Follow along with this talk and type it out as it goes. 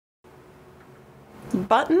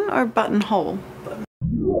button or buttonhole?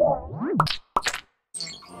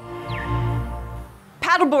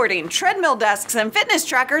 Paddleboarding, treadmill desks, and fitness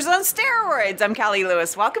trackers on steroids. I'm Callie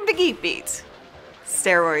Lewis. Welcome to Geek Beat.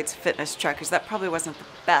 Steroids, fitness trackers. That probably wasn't the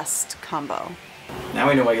best combo. Now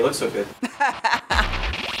we know why you look so good.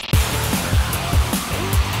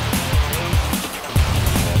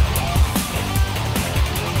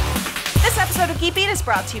 This episode of Geek Beat is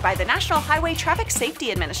brought to you by the National Highway Traffic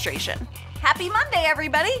Safety Administration. Happy Monday,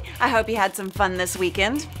 everybody! I hope you had some fun this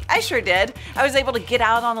weekend. I sure did. I was able to get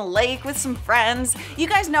out on a lake with some friends. You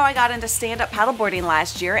guys know I got into stand-up paddleboarding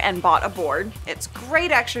last year and bought a board. It's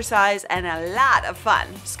great exercise and a lot of fun.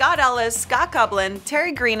 Scott Ellis, Scott Cublin,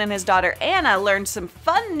 Terry Green, and his daughter Anna learned some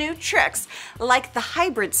fun new tricks, like the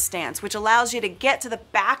hybrid stance, which allows you to get to the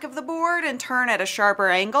back of the board and turn at a sharper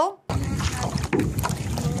angle.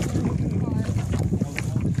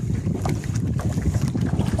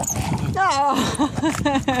 Oh.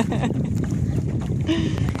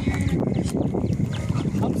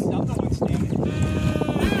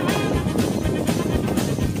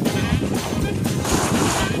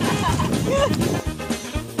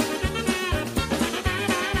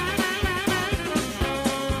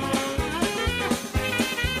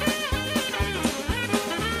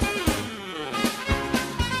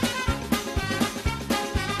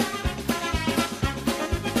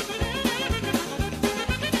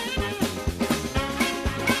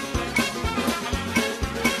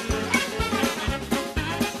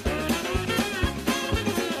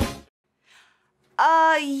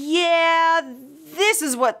 Yeah, this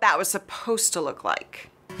is what that was supposed to look like.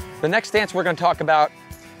 The next stance we're going to talk about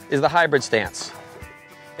is the hybrid stance.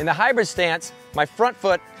 In the hybrid stance, my front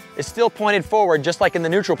foot is still pointed forward just like in the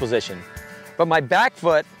neutral position, but my back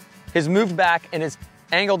foot has moved back and is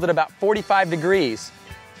angled at about 45 degrees.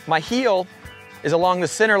 My heel is along the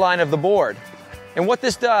center line of the board. And what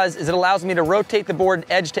this does is it allows me to rotate the board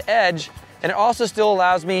edge to edge, and it also still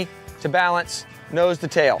allows me to balance nose to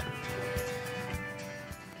tail.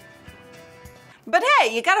 But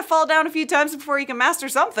hey, you gotta fall down a few times before you can master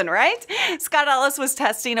something, right? Scott Ellis was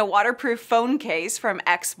testing a waterproof phone case from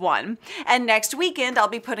X1. And next weekend, I'll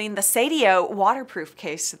be putting the Sadio waterproof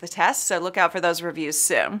case to the test, so look out for those reviews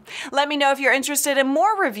soon. Let me know if you're interested in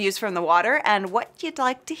more reviews from the water and what you'd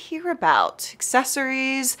like to hear about.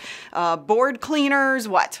 Accessories, board cleaners,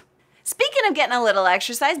 what? Speaking of getting a little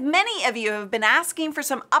exercise, many of you have been asking for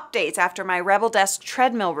some updates after my Rebel Desk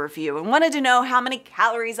treadmill review and wanted to know how many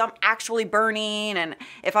calories I'm actually burning and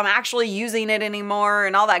if I'm actually using it anymore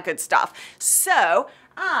and all that good stuff. So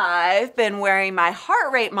I've been wearing my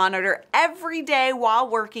heart rate monitor every day while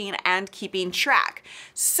working and keeping track.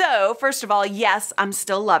 So first of all, yes, I'm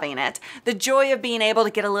still loving it. The joy of being able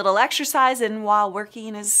to get a little exercise and while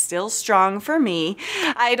working is still strong for me.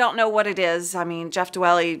 I don't know what it is. I mean, Jeff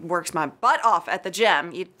Dwelly works my butt off at the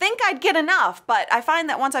gym. You'd think I'd get enough, but I find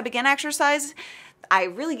that once I begin exercise, I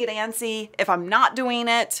really get antsy if I'm not doing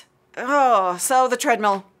it. Oh, so the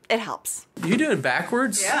treadmill, it helps. You do it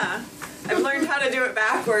backwards? Yeah. I've learned how to do it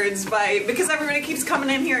backwards because everybody keeps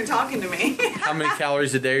coming in here and talking to me. How many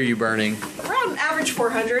calories a day are you burning? Around average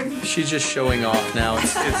 400. She's just showing off now.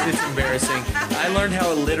 It's embarrassing. I learned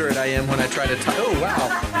how illiterate I am when I try to oh, wow.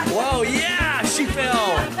 Whoa, yeah, she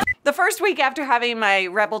fell. The first week after having my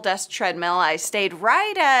Rebel Desk treadmill, I stayed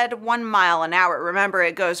right at 1 mile an hour. Remember,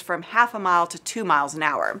 it goes from half a mile to 2 miles an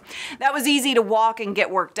hour. That was easy to walk and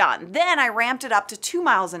get work done. Then I ramped it up to 2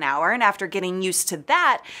 miles an hour, and after getting used to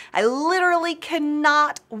that, I literally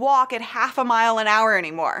cannot walk at half a mile an hour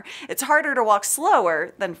anymore. It's harder to walk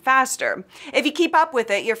slower than faster. If you keep up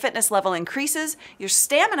with it, your fitness level increases, your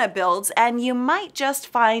stamina builds, and you might just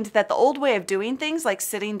find that the old way of doing things, like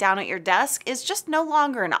sitting down at your desk, is just no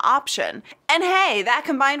longer an option. And hey, that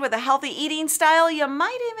combined with a healthy eating style, you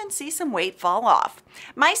might even see some weight fall off.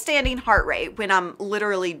 My standing heart rate, when I'm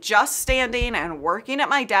literally just standing and working at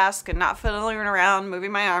my desk and not fiddling around,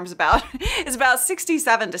 moving my arms about, is about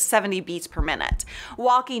 67 to 70 beats per minute.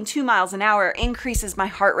 Walking 2 miles an hour increases my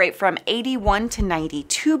heart rate from 81 to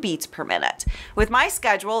 92 beats per minute. With my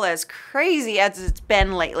schedule as crazy as it's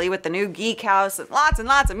been lately with the new Geek House and lots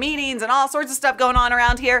of meetings and all sorts of stuff going on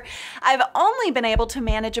around here, I've only been able to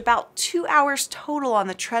manage about 2 hours total on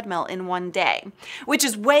the treadmill in one day, which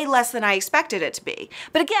is way less than I expected it to be.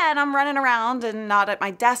 But again, I'm running around and not at my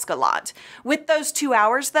desk a lot. With those 2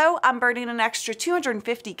 hours though, I'm burning an extra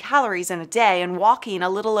 250 calories in a day and walking a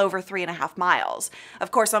little over 3.5 miles. Of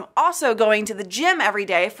course, I'm also going to the gym every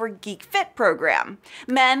day for Geek Fit program.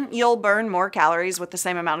 Men, you'll burn more calories with the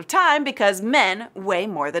same amount of time because men weigh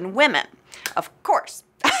more than women. Of course.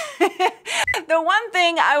 The one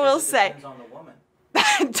thing I will say, depends on the woman.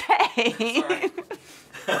 right.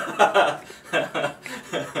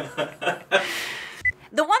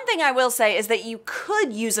 The one thing I will say is that you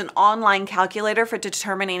could use an online calculator for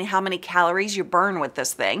determining how many calories you burn with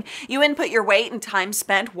this thing. You input your weight and time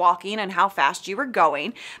spent walking and how fast you were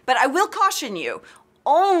going. But I will caution you,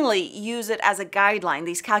 only use it as a guideline.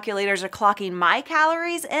 These calculators are clocking my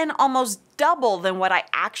calories in almost double than what I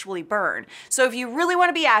actually burn. So if you really want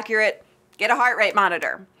to be accurate, get a heart rate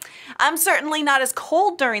monitor. I'm certainly not as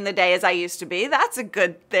cold during the day as I used to be. That's a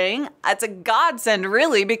good thing. That's a godsend,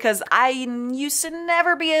 really, because I used to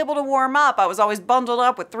never be able to warm up. I was always bundled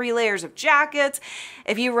up with 3 layers of jackets.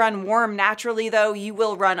 If you run warm naturally, though, you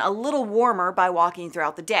will run a little warmer by walking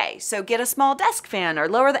throughout the day. So get a small desk fan or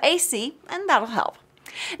lower the AC, and that'll help.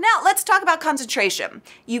 Now, let's talk about concentration.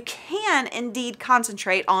 You can indeed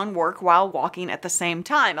concentrate on work while walking at the same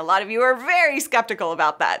time. A lot of you are very skeptical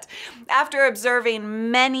about that. After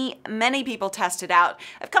observing many people test it out,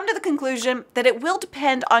 I've come to the conclusion that it will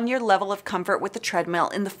depend on your level of comfort with the treadmill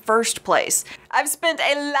in the first place. I've spent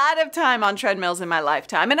a lot of time on treadmills in my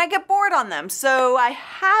lifetime, and I get bored on them, so I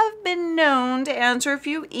have been known to answer a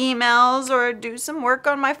few emails or do some work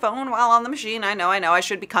on my phone while on the machine. I know, I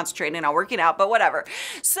should be concentrating on working out, but whatever.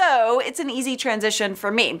 So it's an easy transition for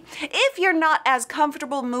me. If you're not as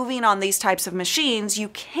comfortable moving on these types of machines, you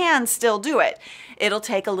can still do it. It'll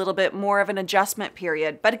take a little bit more of an adjustment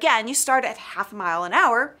period, but again, you start at half a mile an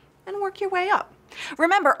hour and work your way up.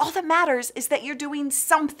 Remember, all that matters is that you're doing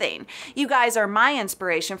something. You guys are my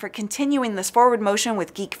inspiration for continuing this forward motion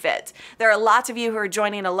with Geek Fit. There are lots of you who are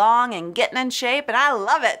joining along and getting in shape, and I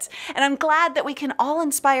love it. And I'm glad that we can all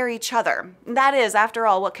inspire each other. That is, after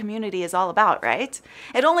all, what community is all about, right?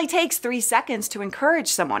 It only takes 3 seconds to encourage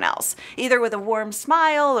someone else, either with a warm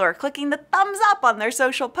smile or clicking the thumbs up on their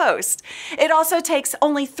social post. It also takes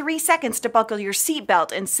only 3 seconds to buckle your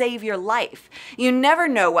seatbelt and save your life. You never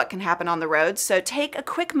know what can happen on the road, so take a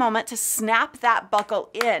quick moment to snap that buckle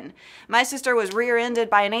in. My sister was rear-ended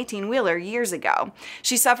by an 18-wheeler years ago.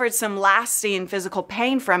 She suffered some lasting physical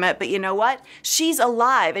pain from it, but you know what? She's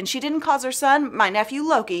alive, and she didn't cause her son, my nephew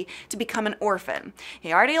Loki, to become an orphan.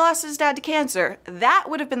 He already lost his dad to cancer. That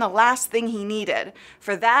would have been the last thing he needed.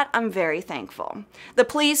 For that, I'm very thankful. The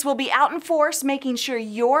police will be out in force making sure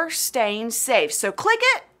you're staying safe. So click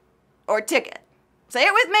it or ticket. Say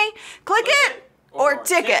it with me. Click it or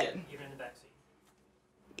ticket.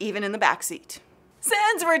 Even in the back seat.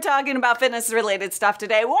 Since we're talking about fitness-related stuff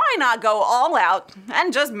today, why not go all out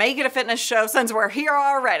and just make it a fitness show since we're here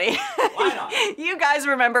already? Why not? You guys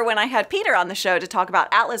remember when I had Peter on the show to talk about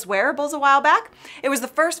Atlas wearables a while back? It was the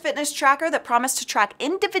first fitness tracker that promised to track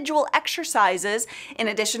individual exercises in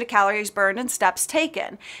addition to calories burned and steps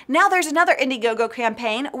taken. Now there's another Indiegogo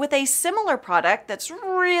campaign with a similar product that's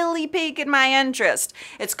really piquing my interest.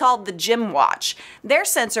 It's called the Gym Watch. Their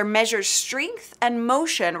sensor measures strength and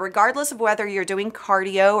motion regardless of whether you're doing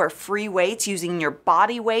cardio or free weights using your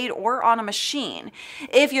body weight or on a machine.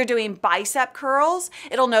 If you're doing bicep curls,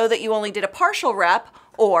 it'll know that you only did a partial rep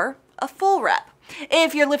or a full rep.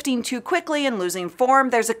 If you're lifting too quickly and losing form,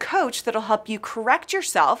 there's a coach that'll help you correct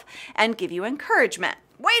yourself and give you encouragement.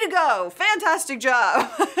 Way to go! Fantastic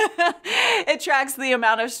job! It tracks the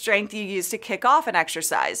amount of strength you use to kick off an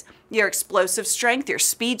exercise. Your explosive strength, your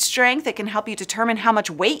speed strength. It can help you determine how much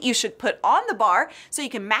weight you should put on the bar so you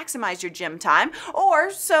can maximize your gym time or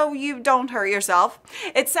so you don't hurt yourself.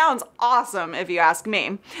 It sounds awesome if you ask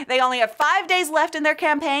me. They only have 5 days left in their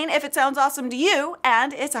campaign if it sounds awesome to you,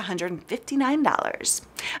 and it's $159.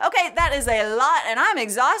 Okay, that is a lot, and I'm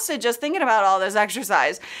exhausted just thinking about all this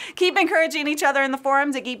exercise. Keep encouraging each other in the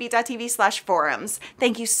forums at geekbeat.tv/forums.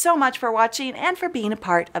 Thank you so much for watching and for being a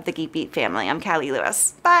part of the Geek Beat family. I'm Callie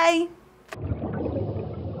Lewis. Bye.